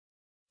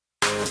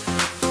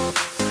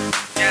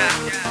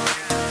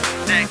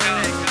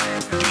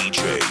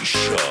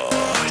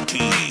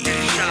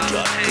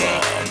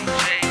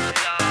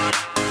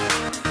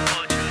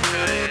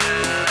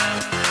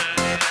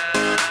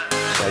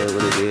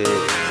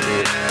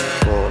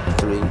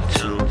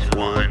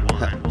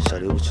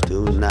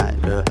do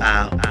tonight, girl.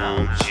 I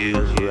want you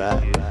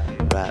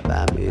right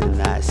by me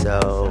tonight. So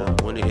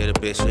when you hear the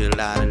bass real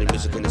loud and the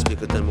music in the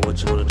speaker, tell me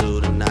what you wanna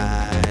do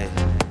tonight.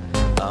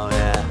 Oh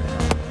yeah.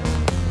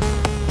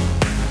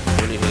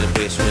 When you hear the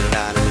bass real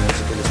loud and the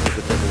music in the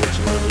speaker, tell me what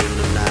you wanna do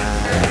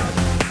tonight.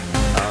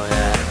 Oh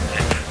yeah.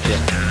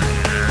 Yeah.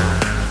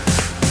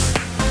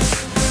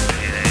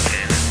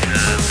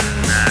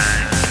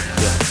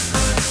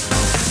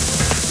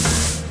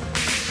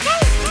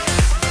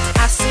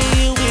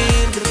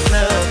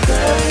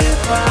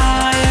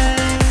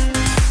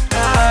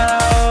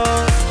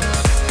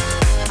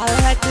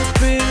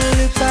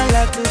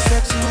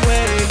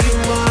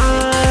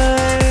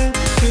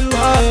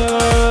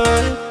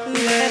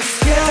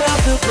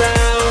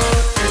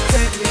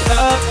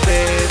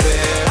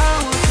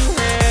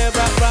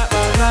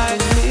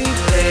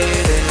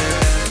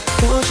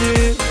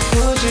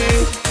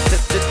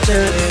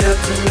 Turn it up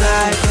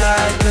tonight,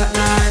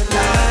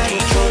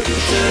 won't you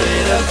turn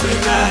it up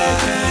tonight,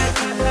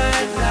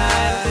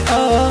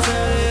 oh,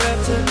 turn it up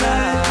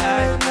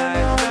tonight,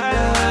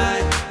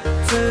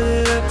 turn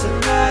it up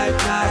tonight,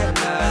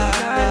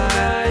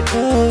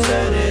 oh,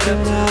 turn it up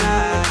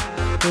tonight,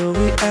 when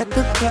we at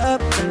the club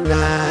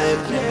tonight,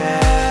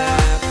 yeah,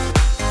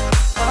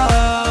 oh,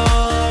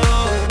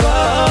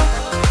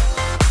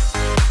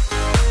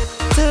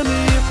 tell me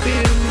you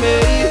feel me.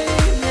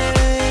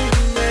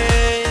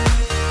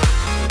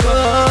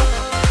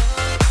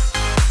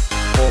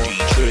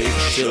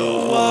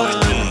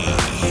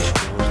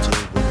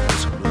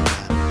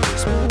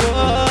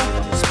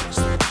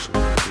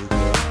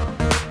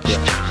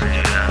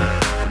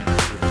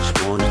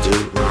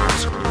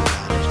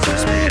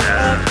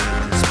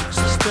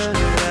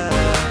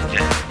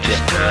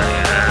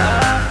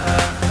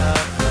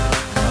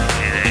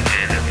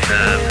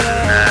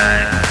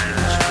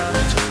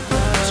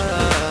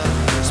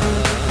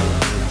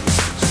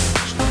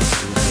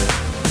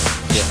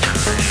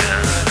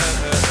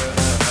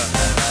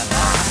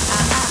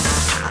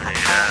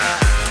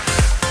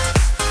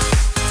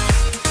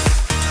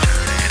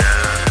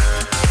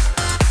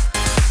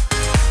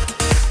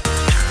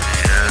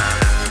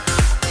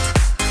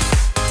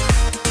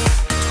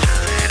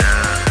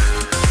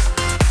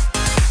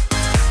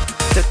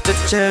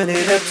 Turn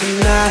it up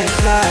tonight,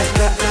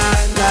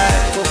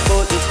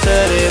 won't you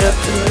turn it up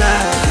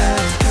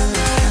tonight,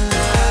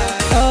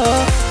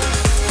 oh,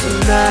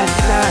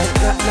 tonight,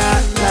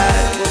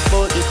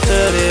 won't you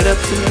turn it up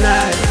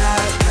tonight,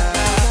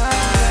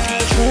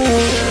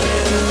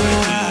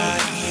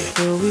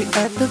 oh, we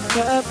at the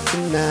club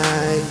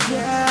tonight,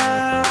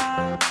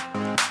 yeah,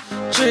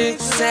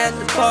 drinks at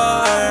the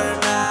bar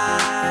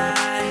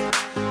night,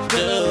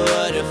 do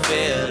what you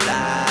feel like.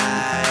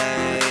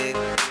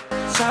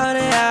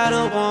 Shawty, I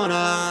don't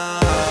wanna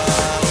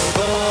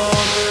go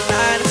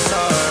tonight, it's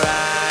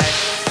alright.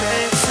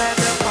 Drinks at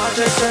the bar,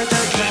 drink.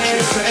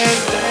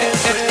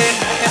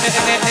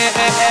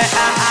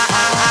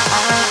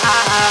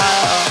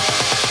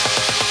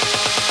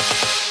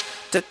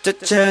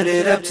 Turn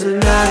it up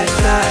tonight,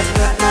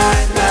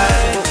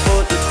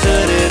 won't you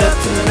turn it up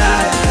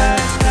tonight.